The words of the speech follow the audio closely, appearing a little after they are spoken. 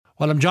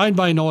Well, I'm joined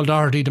by Noel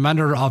Doherty, the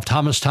manager of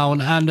Thomastown,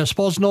 and I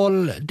suppose,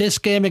 Noel, this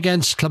game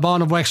against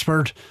Clabon of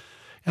Wexford,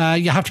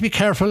 you have to be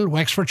careful.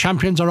 Wexford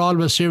champions are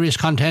always serious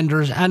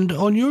contenders, and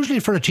unusually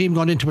for a team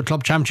going into a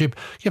club championship,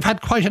 you've had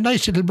quite a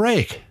nice little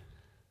break.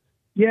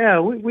 Yeah,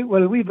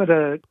 we've had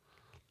a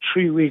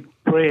 3-week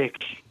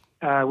break,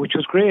 which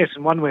was great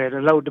in one way. It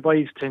allowed the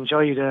boys to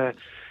enjoy the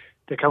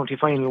county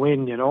final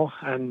win,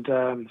 and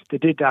they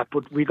did that.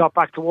 But we got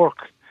back to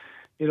work,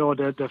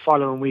 the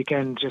following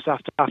weekend, just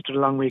after the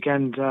long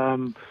weekend.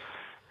 So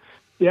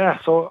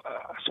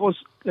I suppose,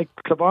 like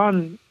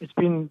Clabon, it's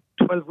been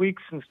 12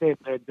 weeks since they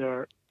played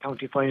their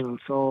county final.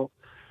 So,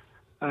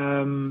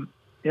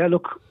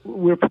 look,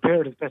 we're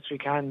prepared as best we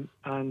can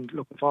and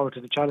looking forward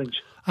to the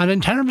challenge. And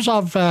in terms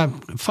of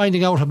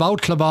finding out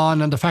about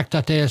Clabon and the fact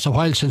that it's a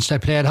while since they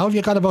played, how have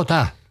you got about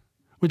that?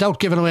 Without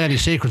giving away any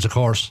secrets, of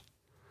course.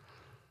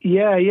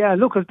 Yeah.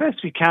 Look, as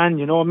best we can,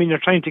 you're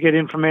trying to get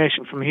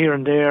information from here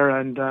and there,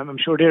 and I'm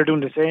sure they're doing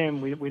the same.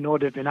 We know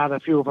they've been at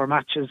a few of our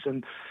matches,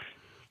 and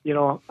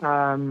so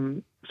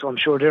I'm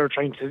sure they're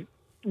trying to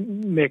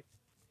make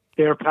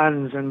their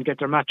plans and get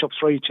their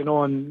matchups right,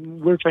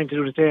 and we're trying to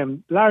do the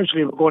same.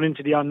 Largely, we're going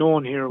into the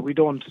unknown here. We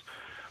don't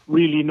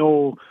really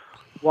know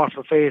what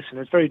we're facing.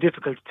 It's very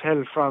difficult to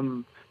tell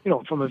from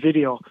a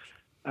video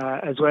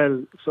as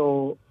well.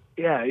 So.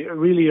 Yeah,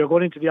 really, you're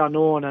going into the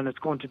unknown, and it's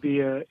going to be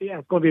a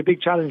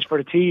big challenge for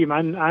the team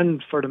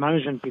and for the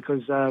management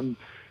because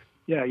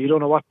you don't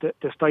know what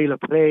the style of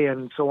play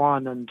and so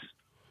on, and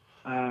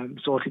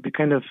so it'll be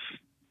kind of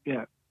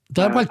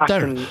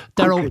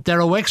They're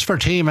a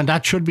Wexford team, and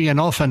that should be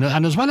enough.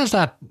 And as well as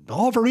that,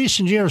 over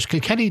recent years,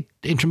 Kilkenny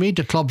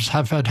intermediate clubs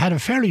have had a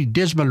fairly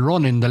dismal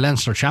run in the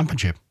Leinster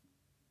Championship.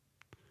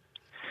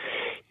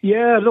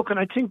 Yeah, look, and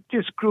I think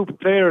this group of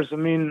players,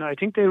 I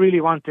think they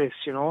really want this,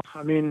 the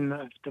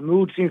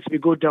mood seems to be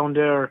good down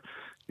there.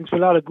 There's a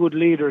lot of good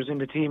leaders in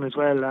the team as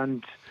well,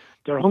 and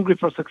they're hungry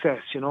for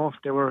success,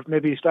 They were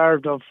maybe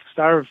starved of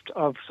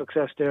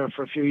success there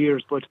for a few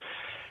years, but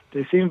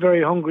they seem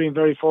very hungry and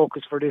very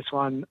focused for this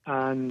one.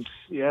 And,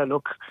 yeah,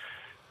 look,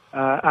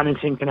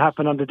 anything can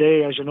happen on the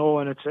day, as you know,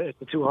 and it's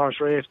a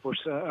two-horse race, but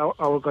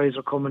our guys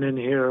are coming in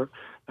here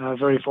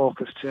very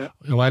focused, yeah.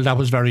 Well, that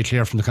was very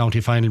clear from the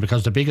county final,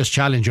 because the biggest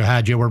challenge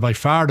you were by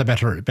far the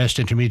best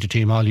intermediate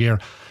team all year,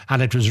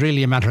 and it was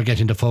really a matter of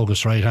getting the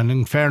focus right. And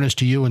in fairness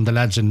to you and the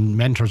lads and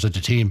mentors of the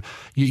team,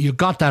 you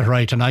got that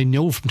right, and I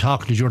knew from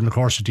talking to you during the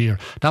course of the year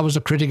that was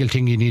a critical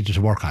thing you needed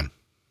to work on.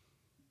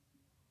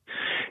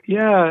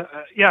 Yeah,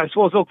 I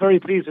suppose, look, very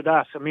pleased with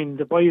that.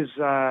 The boys,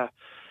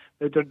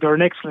 they're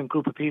an excellent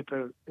group of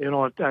people,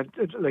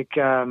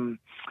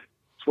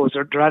 I suppose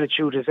their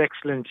attitude is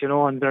excellent,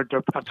 and they're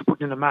after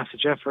putting in a massive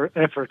effort,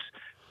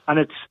 and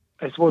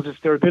I suppose it's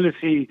their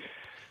ability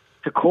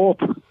to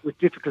cope with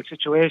difficult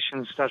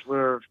situations that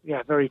we're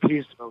very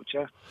pleased about,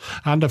 yeah.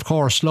 And of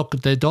course, look,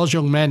 those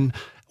young men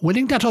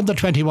winning that under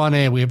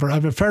 21A,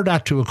 I've referred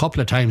that to a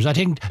couple of times. I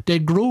think they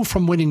grew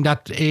from winning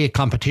that A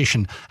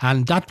competition,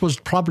 and that was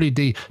probably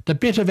the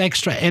bit of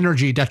extra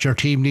energy that your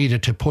team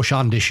needed to push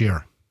on this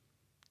year.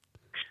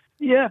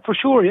 Yeah, for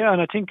sure. Yeah, and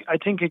I think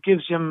it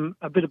gives them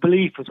a bit of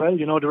belief as well.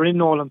 They're in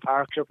Nolan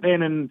Park. They're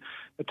playing in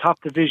the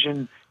top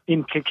division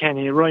in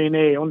Kilkenny, Ryan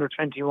A under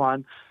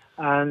 21,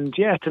 and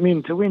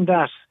to win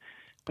that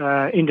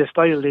in the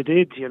style they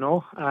did,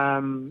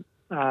 I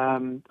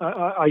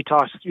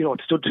thought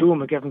it stood to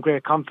them and gave them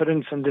great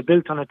confidence, and they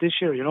built on it this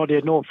year. They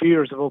had no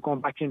fears about going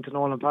back into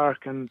Nolan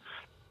Park, and.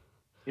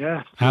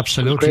 Yeah,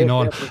 absolutely,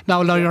 Noel.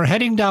 Now you're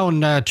heading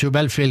down to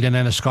Belfield in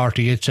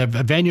Enniscorthy. It's a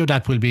venue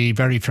that will be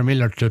very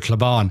familiar to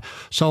Clabon.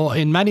 So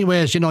in many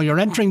ways, you're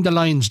entering the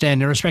lines then,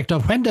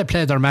 irrespective of when they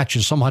play their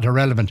matches, somewhat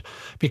irrelevant,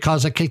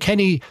 because a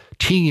Kilkenny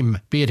team,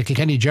 be it a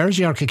Kilkenny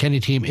jersey or a Kilkenny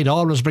team, it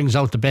always brings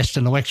out the best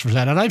in the Wexford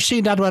lad. And I've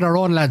seen that with our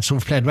own lads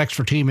who've played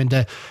Wexford team in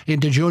the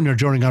junior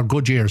during our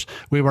good years.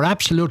 We were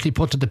absolutely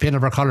put to the pin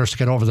of our colours to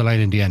get over the line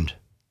in the end.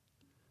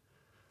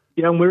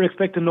 Yeah, and we're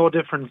expecting no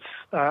difference,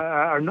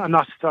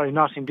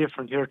 nothing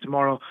different here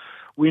tomorrow.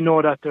 We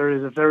know that there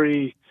is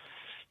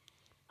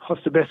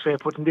what's the best way of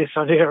putting this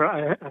on there?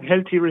 A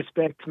healthy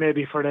respect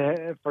maybe for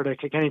the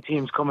Kilkenny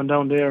teams coming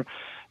down there.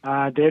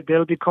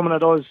 They'll be coming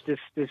at us. This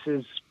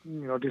is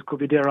this could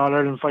be their All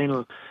Ireland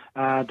final.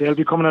 They'll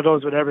be coming at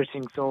us with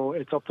everything. So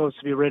it's up to us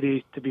to be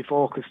ready, to be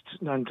focused,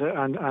 and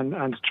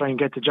to try and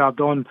get the job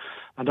done.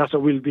 And that's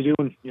what we'll be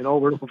doing.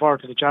 We're looking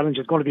forward to the challenge.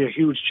 It's going to be a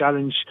huge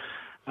challenge.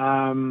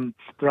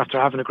 They're after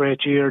having a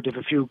great year. They have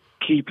a few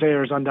key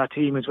players on that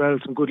team as well,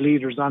 some good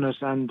leaders on it,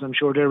 and I'm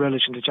sure they're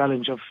relishing the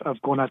challenge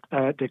of going at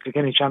the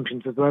Kilkenny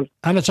champions as well.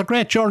 And it's a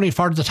great journey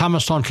for the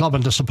Thomastown club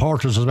and the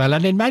supporters as well,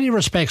 and in many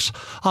respects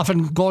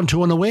often going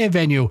to an away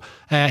venue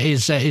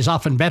is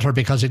often better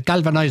because it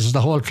galvanises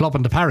the whole club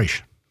and the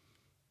parish.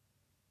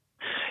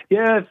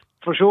 Yeah,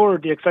 for sure,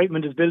 the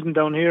excitement is building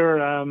down here.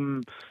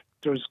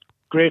 There's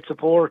great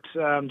support.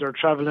 They're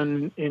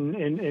travelling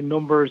in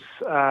numbers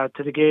to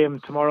the game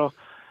tomorrow.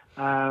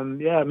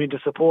 The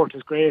support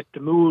is great. The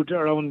mood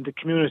around the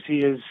community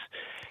is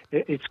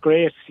it's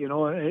great. You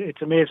know,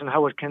 it's amazing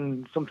how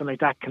something like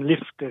that can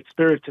lift the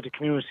spirit of the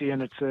community,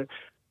 and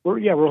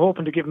we're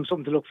hoping to give them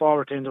something to look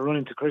forward to in the run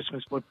into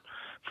Christmas. But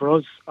for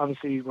us,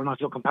 obviously, we're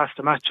not looking past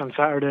the match on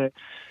Saturday.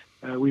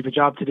 We've a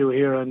job to do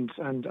here, and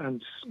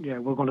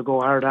we're going to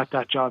go hard at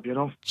that job, you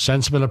know.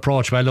 Sensible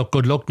approach. Well, look,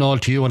 good luck, Noel,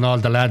 to you and all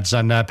the lads.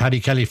 And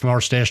Paddy Kelly from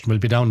our station will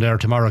be down there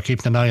tomorrow,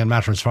 keeping an eye on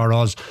matters for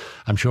us.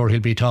 I'm sure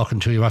he'll be talking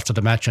to you after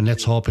the match, and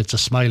let's hope it's a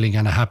smiling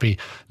and a happy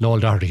Noel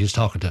Doherty he's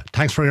talking to.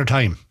 Thanks for your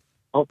time.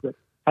 Okay.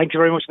 Thank you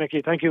very much,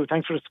 Nicky. Thank you.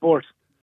 Thanks for the support.